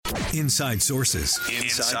Inside Sources.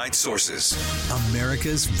 Inside Sources.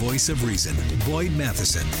 America's voice of reason. Boyd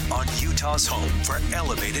Matheson. On Utah's home for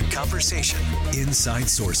elevated conversation. Inside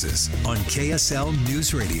Sources on KSL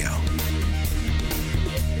News Radio.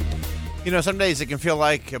 You know, some days it can feel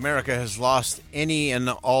like America has lost any and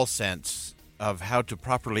all sense of how to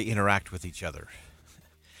properly interact with each other.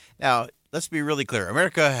 Now, let's be really clear.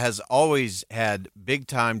 America has always had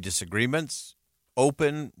big-time disagreements,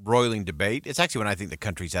 open, roiling debate. It's actually when I think the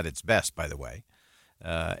country's at its best, by the way.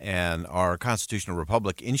 And our constitutional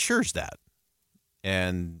republic ensures that.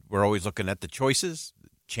 And we're always looking at the choices,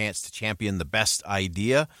 chance to champion the best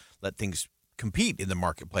idea, let things compete in the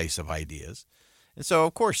marketplace of ideas. And so,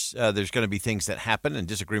 of course, there's going to be things that happen and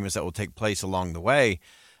disagreements that will take place along the way.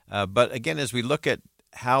 But again, as we look at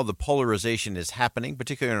how the polarization is happening,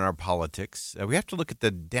 particularly in our politics, we have to look at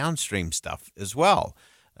the downstream stuff as well.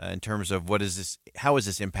 In terms of how is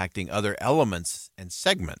this impacting other elements and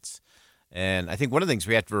segments? And I think one of the things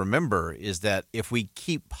we have to remember is that if we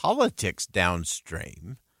keep politics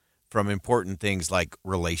downstream from important things like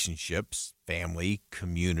relationships, family,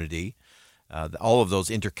 community, all of those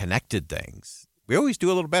interconnected things, we always do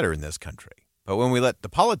a little better in this country. But when we let the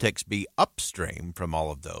politics be upstream from all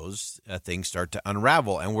of those, things start to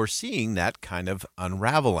unravel, and we're seeing that kind of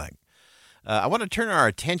unraveling. I want to turn our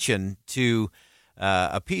attention to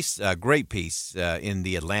a great piece in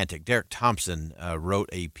The Atlantic. Derek Thompson wrote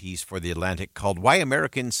a piece for The Atlantic called Why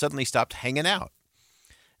Americans Suddenly Stopped Hanging Out.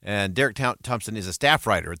 And Derek Thompson is a staff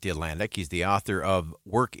writer at The Atlantic. He's the author of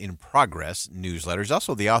Work in Progress newsletters,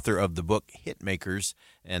 also the author of the book Hitmakers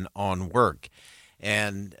and On Work.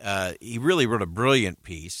 And he really wrote a brilliant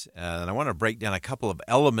piece. And I want to break down a couple of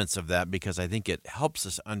elements of that because I think it helps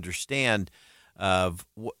us understand of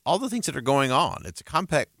all the things that are going on. It's a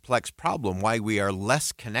complex problem why we are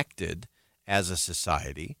less connected as a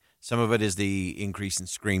society. Some of it is the increase in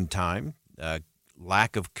screen time,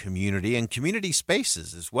 lack of community and community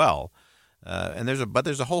spaces as well. And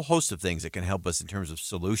there's a whole host of things that can help us in terms of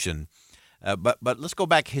solution. But let's go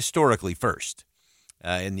back historically first.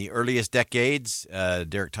 In the earliest decades,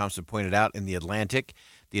 Derek Thompson pointed out in The Atlantic,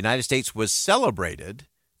 the United States was celebrated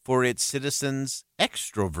for its citizens'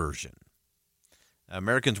 extroversion.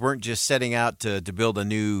 Americans weren't just setting out to build a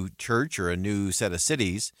new church or a new set of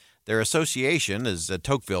cities. Their association, as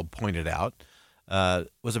Tocqueville pointed out,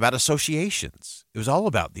 was about associations. It was all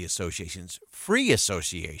about the associations, free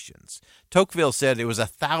associations. Tocqueville said it was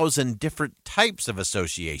 1,000 different types of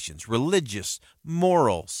associations: religious,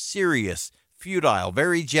 moral, serious, futile,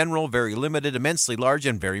 very general, very limited, immensely large,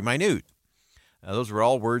 and very minute. Those were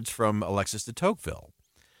all words from Alexis de Tocqueville.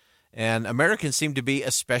 And Americans seem to be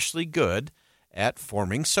especially good at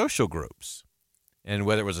forming social groups. And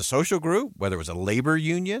whether it was a social group, whether it was a labor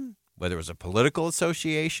union, whether it was a political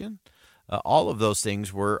association, all of those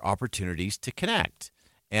things were opportunities to connect.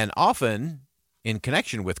 And often, in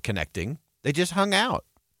connection with connecting, they just hung out.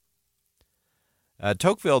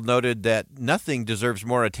 Tocqueville noted that nothing deserves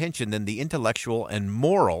more attention than the intellectual and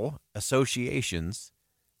moral associations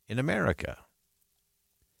in America.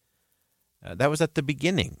 That was at the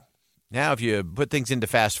beginning. Now, if you put things into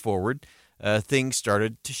fast forward, things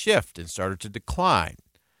started to shift and started to decline.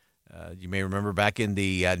 You may remember back in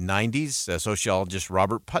the 90s, sociologist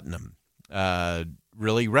Robert Putnam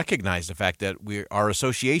really recognized the fact that our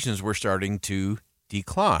associations were starting to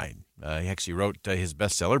decline. He actually wrote his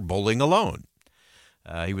bestseller, Bowling Alone.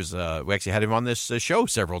 We actually had him on this show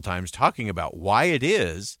several times talking about why it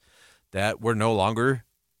is that we're no longer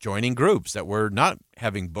joining groups, that we're not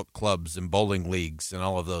having book clubs and bowling leagues and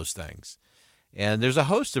all of those things. And there's a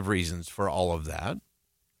host of reasons for all of that.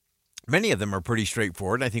 Many of them are pretty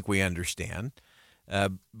straightforward. I think we understand.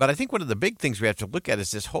 But I think one of the big things we have to look at is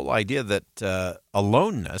this whole idea that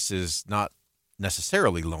aloneness is not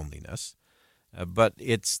necessarily loneliness, but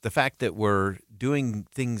it's the fact that we're doing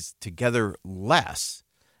things together less.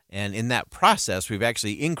 And in that process, we've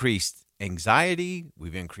actually increased anxiety,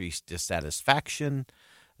 we've increased dissatisfaction.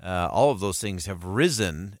 All of those things have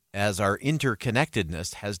risen as our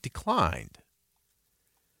interconnectedness has declined.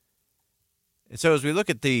 And so as we look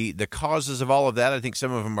at the causes of all of that, I think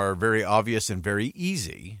some of them are very obvious and very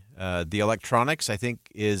easy. The electronics, I think,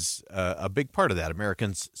 is a big part of that.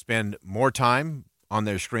 Americans spend more time on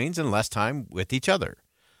their screens and less time with each other.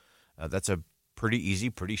 That's a pretty easy,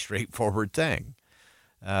 pretty straightforward thing.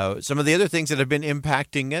 Some of the other things that have been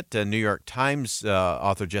impacting it, New York Times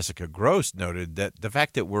author Jessica Gross noted that the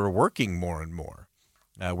fact that we're working more and more,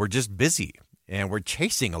 we're just busy and we're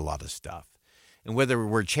chasing a lot of stuff. And whether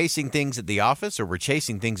we're chasing things at the office or we're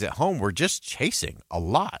chasing things at home, we're just chasing a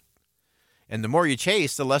lot. And the more you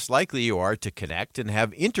chase, the less likely you are to connect and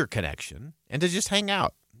have interconnection and to just hang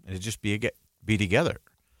out and to just be together.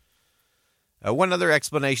 One other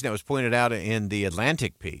explanation that was pointed out in the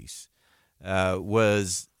Atlantic piece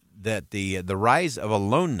was that the rise of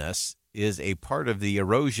aloneness is a part of the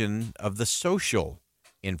erosion of the social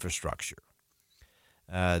infrastructure.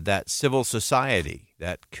 That civil society,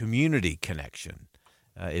 that community connection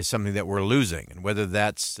is something that we're losing. And whether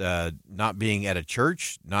that's not being at a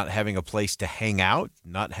church, not having a place to hang out,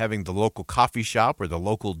 not having the local coffee shop or the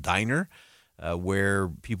local diner where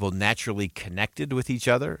people naturally connected with each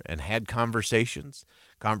other and had conversations.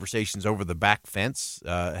 Conversations over the back fence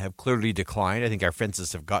have clearly declined. I think our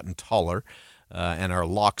fences have gotten taller and our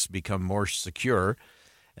locks become more secure.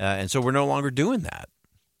 And so we're no longer doing that.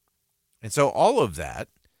 And so all of that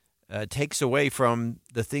takes away from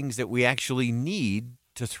the things that we actually need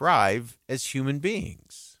to thrive as human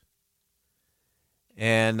beings.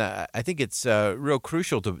 And I think it's real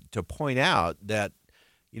crucial to point out that,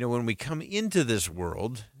 when we come into this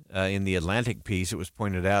world, in the Atlantic piece, it was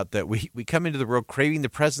pointed out that we come into the world craving the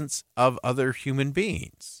presence of other human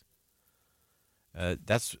beings.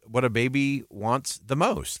 That's what a baby wants the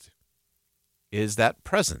most, is that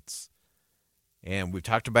presence. And we've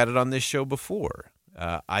talked about it on this show before.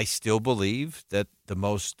 I still believe that the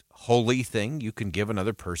most holy thing you can give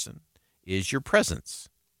another person is your presence.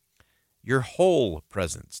 Your whole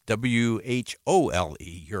presence,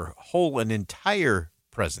 W-H-O-L-E, your whole and entire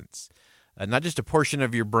presence. Not just a portion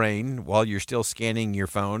of your brain while you're still scanning your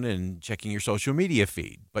phone and checking your social media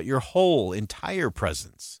feed, but your whole entire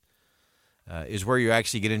presence is where you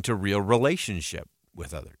actually get into real relationship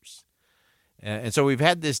with others. And so we've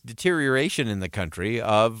had this deterioration in the country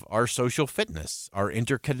of our social fitness. Our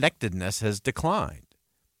interconnectedness has declined.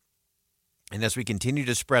 And as we continue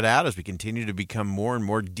to spread out, as we continue to become more and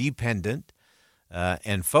more dependent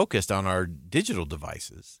and focused on our digital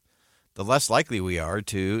devices, the less likely we are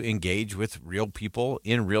to engage with real people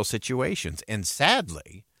in real situations. And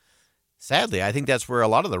sadly, I think that's where a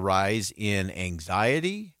lot of the rise in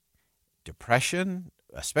anxiety, depression,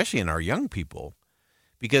 especially in our young people,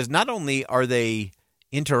 because not only are they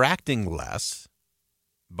interacting less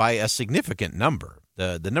by a significant number,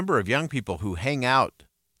 the number of young people who hang out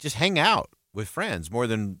with friends more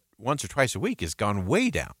than once or twice a week has gone way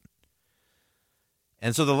down.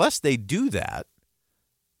 And so the less they do that,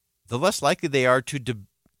 the less likely they are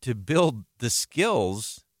to build the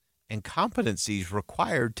skills and competencies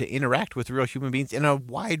required to interact with real human beings in a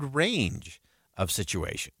wide range of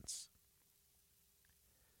situations.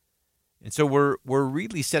 And so we're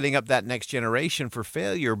really setting up that next generation for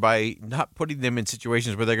failure by not putting them in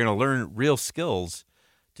situations where they're going to learn real skills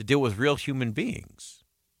to deal with real human beings.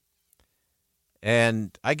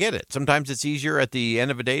 And I get it. Sometimes it's easier at the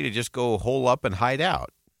end of a day to just go hole up and hide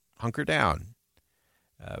out, hunker down.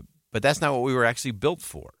 But that's not what we were actually built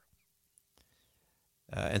for.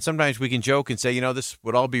 And sometimes we can joke and say, this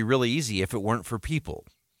would all be really easy if it weren't for people.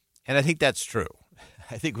 And I think that's true.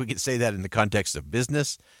 I think we can say that in the context of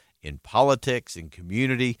business, in politics, in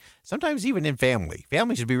community, sometimes even in family.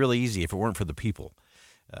 Family should be really easy if it weren't for the people.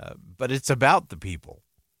 But it's about the people.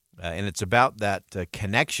 And it's about that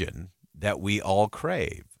connection that we all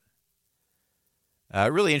crave.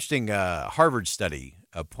 A really interesting Harvard study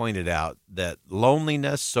pointed out that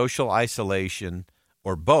loneliness, social isolation,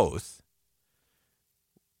 or both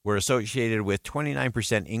were associated with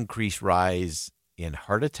 29% increased rise in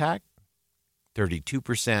heart attack,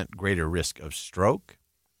 32% greater risk of stroke.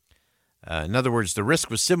 In other words, the risk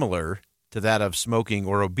was similar to that of smoking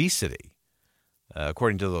or obesity,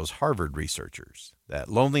 according to those Harvard researchers. That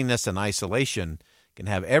loneliness and isolation can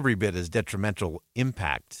have every bit as detrimental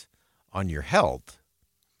impact on your health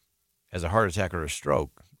as a heart attack or a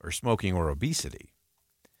stroke or smoking or obesity,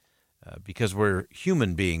 because we're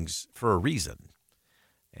human beings for a reason.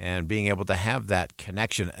 And being able to have that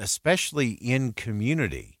connection, especially in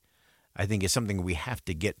community, I think is something we have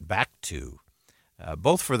to get back to,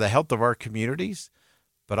 both for the health of our communities,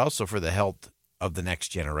 but also for the health of the next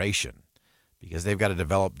generation, because they've got to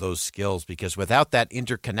develop those skills, because without that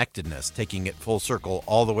interconnectedness, taking it full circle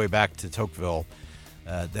all the way back to Tocqueville,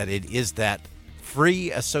 that it is that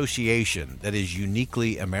free association that is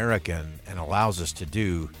uniquely American and allows us to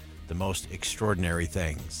do the most extraordinary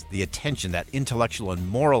things. The attention, that intellectual and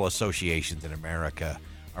moral associations in America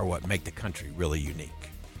are what make the country really unique.